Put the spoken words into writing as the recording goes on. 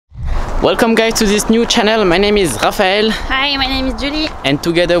Welcome guys to this new channel. My name is Raphael. Hi, my name is Julie. And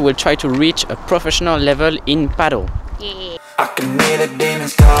together we'll try to reach a professional level in paddle. Yeah. I can hear the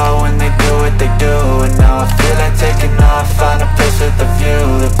demons call when they do what they do. And now I feel like taking off, find a place with a view.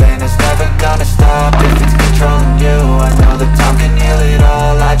 The pain is never gonna stop if it's controlling you. I know that time can heal it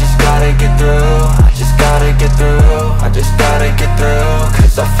all, I just gotta get through. I just gotta get through, I just gotta get through.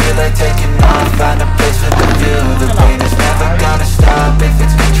 Cause I feel like taking off, find a place with a view. The pain is never gonna stop if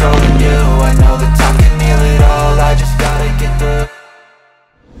it's controlling you. I know that time can heal it all, I just gotta get through.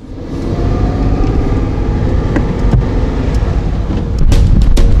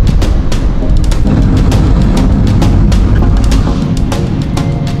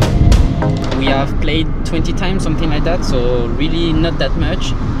 We have played 20 times, something like that, so really not that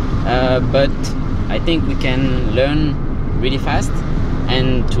much, but I think we can learn really fast.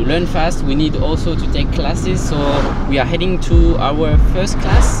 And to learn fast we need also to take classes, so we are heading to our first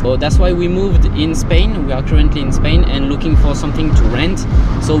class. So that's why we moved in Spain. We are currently in Spain and looking for something to rent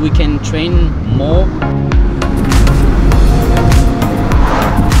so we can train more.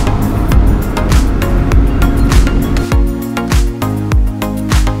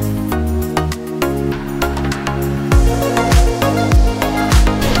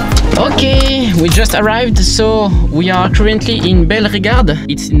 Okay, we just arrived, so we are currently in Belregard.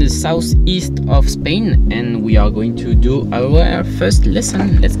 It's in the southeast of Spain and we are going to do our first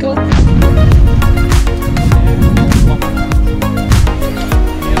lesson. Let's go!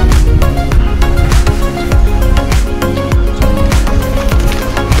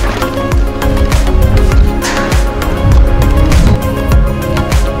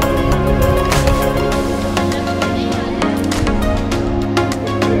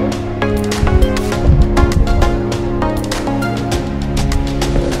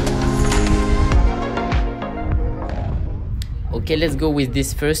 Okay, let's go with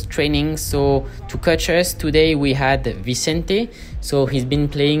this first training. So to coach us today we had Vicente. So he's been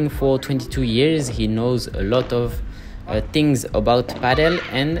playing for 22 years. He knows a lot of things about Padel,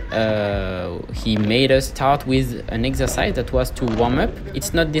 and he made us start with an exercise that was to warm up.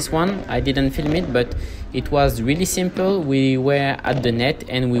 It's not this one, I didn't film it, but it was really simple. We were at the net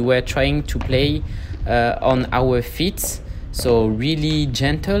and we were trying to play on our feet, so really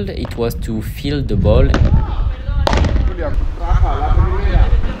gentle. It was to feel the ball. Baja la primera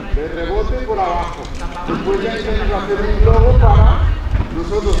de rebote por abajo. Después ya intenta hacer un globo para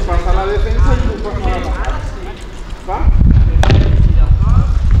nosotros pasar la defensa y tú pasar a atacar. ¿Va?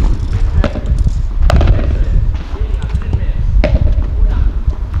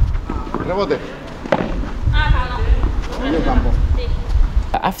 Rebote. Medio campo.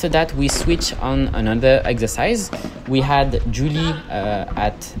 After that we switched on another exercise. We had Julie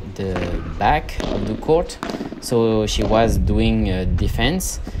at the back of the court, so she was doing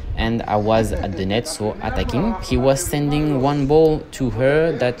defense and I was at the net, so attacking. He was sending one ball to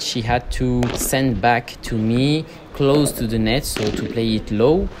her that she had to send back to me close to the net, so to play it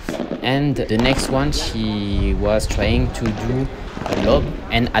low. And the next one she was trying to do a lob,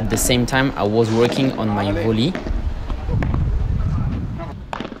 and at the same time I was working on my volley.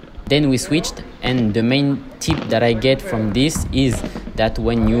 Then we switched, and the main tip that I get from this is that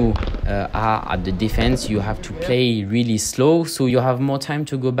when you are at the defense, you have to play really slow, so you have more time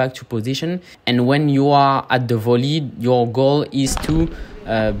to go back to position. And when you are at the volley, your goal is to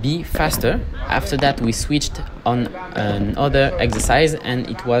be faster. After that we switched on another exercise, and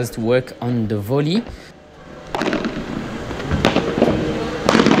it was to work on the volley.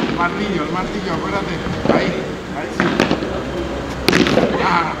 Martillo, el martillo, acuérdate. Ahí, ahí sí.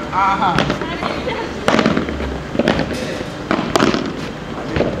 Ajá.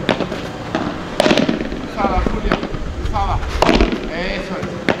 Cruzada, Julia, cruzada. Eso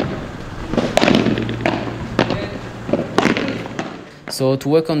es. So to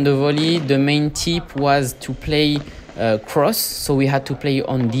work on the volley, the main tip was to play cross, so we had to play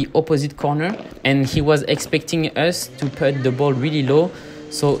on the opposite corner, and he was expecting us to put the ball really low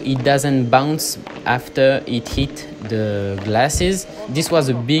so it doesn't bounce after it hit the glasses. This was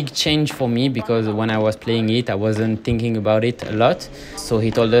a big change for me because when I was playing it I wasn't thinking about it a lot. So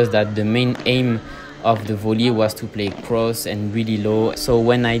he told us that the main aim of the volley was to play cross and really low. So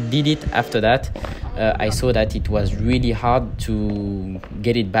when I did it after that, I saw that it was really hard to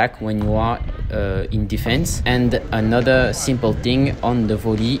get it back when you are in defense. And another simple thing on the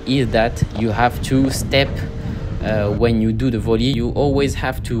volley is that you have to step. When you do the volley, you always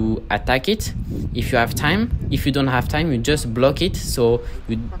have to attack it if you have time. If you don't have time, you just block it, so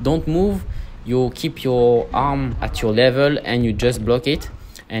you don't move, you keep your arm at your level and you just block it.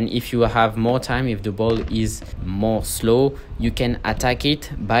 and if you have more time, if the ball is more slow, you can attack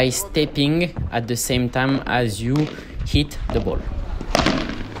it by stepping at the same time as you hit the ball.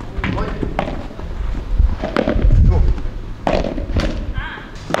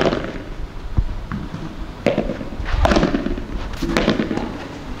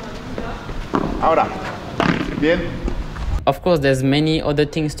 Ahora, bien. Of course, there's many other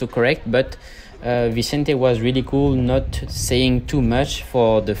things to correct, but Vicente was really cool, not saying too much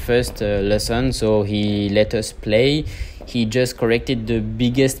for the first lesson, so he let us play. He just corrected the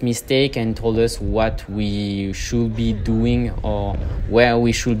biggest mistake and told us what we should be doing or where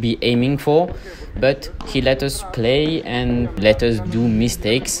we should be aiming for. But he let us play and let us do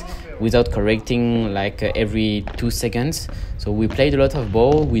mistakes without correcting like every 2 seconds. So we played a lot of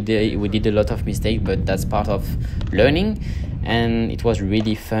ball, we did a lot of mistakes, but that's part of learning, and it was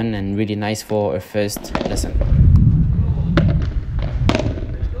really fun and really nice for a first lesson.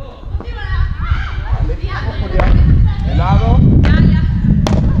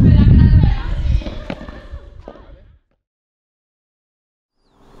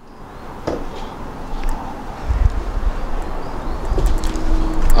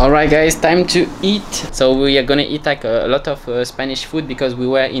 Alright guys, time to eat. So we are gonna eat like a lot of Spanish food because we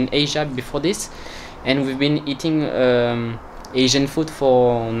were in Asia before this, and we've been eating Asian food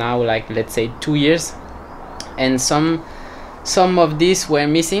for now like, let's say, 2 years, and some of these were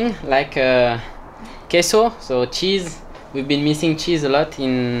missing, like queso, so cheese. We've been missing cheese a lot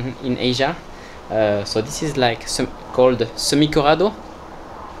in Asia. So this is like called semicorado,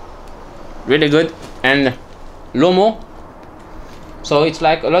 really good, and lomo. So it's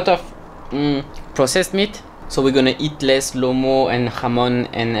like a lot of processed meat. So we're gonna eat less lomo and jamon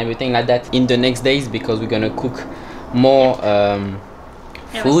and everything like that in the next days, because we're gonna cook more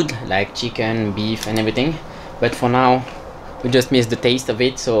food like chicken, beef and everything. But for now, we just miss the taste of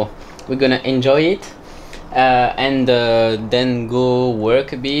it, so we're gonna enjoy it and then go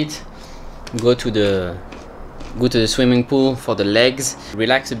work a bit, go to the swimming pool for the legs,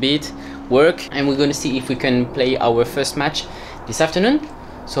 relax a bit, work, and we're gonna see if we can play our first match this afternoon.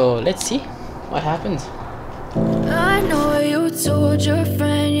 So let's see what happens. I know you told your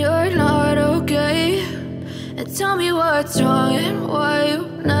friend you're not okay, and tell me what's wrong and why you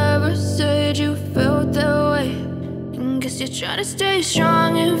never said you felt that way. And guess you're trying to stay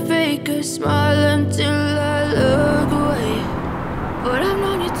strong and fake a smile until I look away. But I've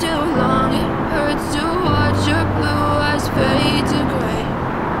known you too long, it hurts to watch your blue eyes fade to gray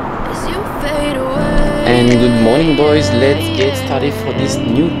as you fade away. And good morning boys, let's get started for this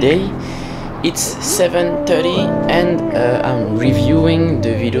new day. It's 7:30 and I'm reviewing the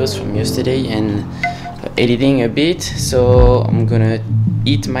videos from yesterday and editing a bit, so I'm gonna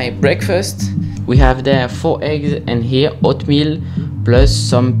eat my breakfast. We have there 4 eggs and here oatmeal plus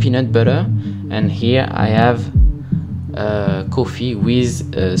some peanut butter, and here I have coffee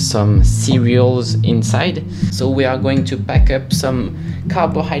with some cereals inside. So we are going to pack up some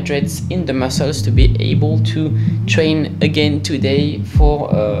carbohydrates in the muscles to be able to train again today for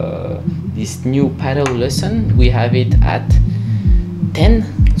this new paddle lesson. We have it at 10,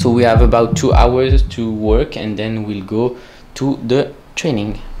 so we have about 2 hours to work and then we'll go to the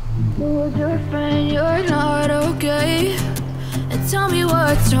training. Told your friend you're not okay, and tell me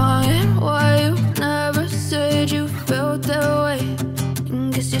what's wrong and why you never said you felt that way.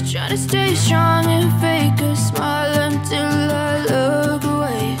 And guess you're trying to stay strong and fake a smile until I look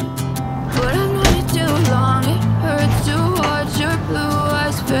away. But I've known you too long, it hurts to watch your blue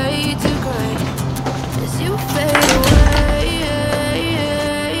eyes fade to gray as you fade away.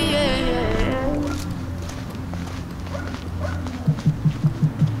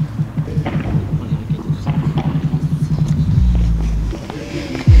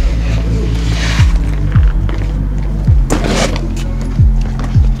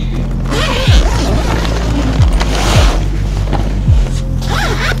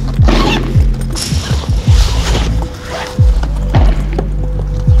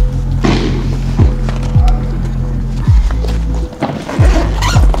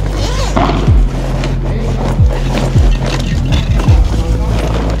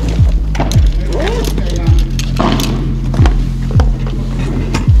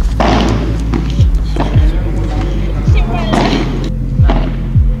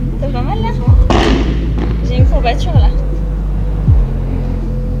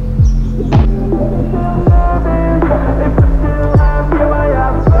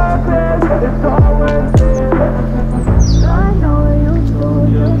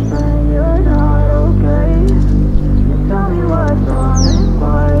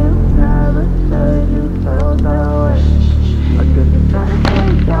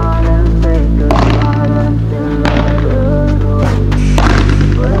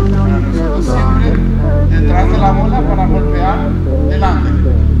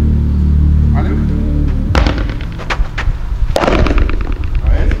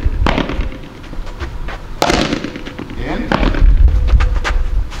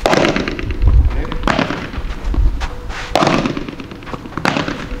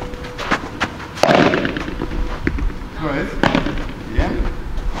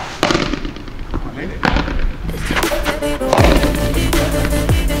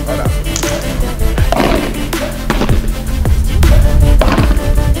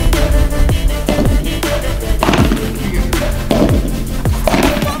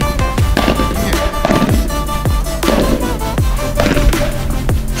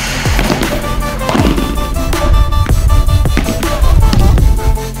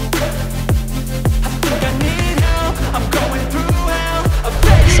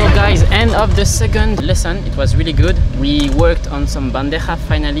 the second lesson, it was really good. We worked on some bandeja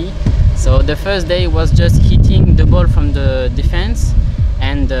finally. So the first day was just hitting the ball from the defense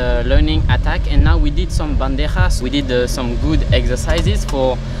and learning attack, and now we did some bandejas. We did some good exercises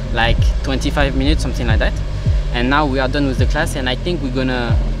for like 25 minutes, something like that. And now we are done with the class, and I think we're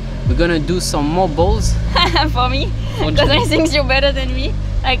gonna do some more balls. For me, because I think you're better than me.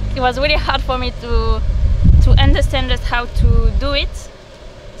 Like, it was really hard for me to understand just how to do it.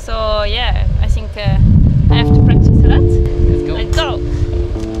 So yeah, I think I have to practice a lot. Let's go. Let's go.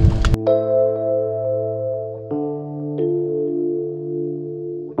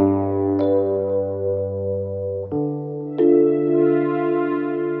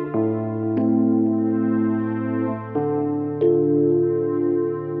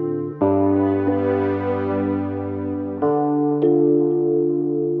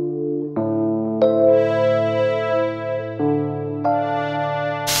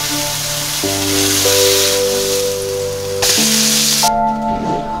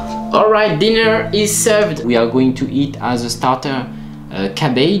 Alright, dinner is served. We are going to eat as a starter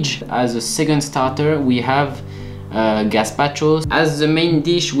cabbage. As a second starter we have gazpacho. As the main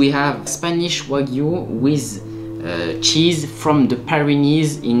dish we have Spanish Wagyu with cheese from the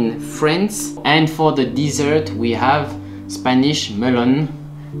Pyrenees in France. And for the dessert we have Spanish melon.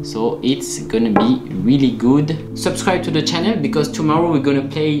 So it's gonna be really good. Subscribe to the channel because tomorrow we're gonna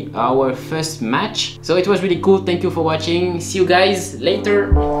play our first match. So it was really cool. Thank you for watching. See you guys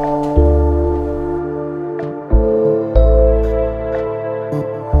later.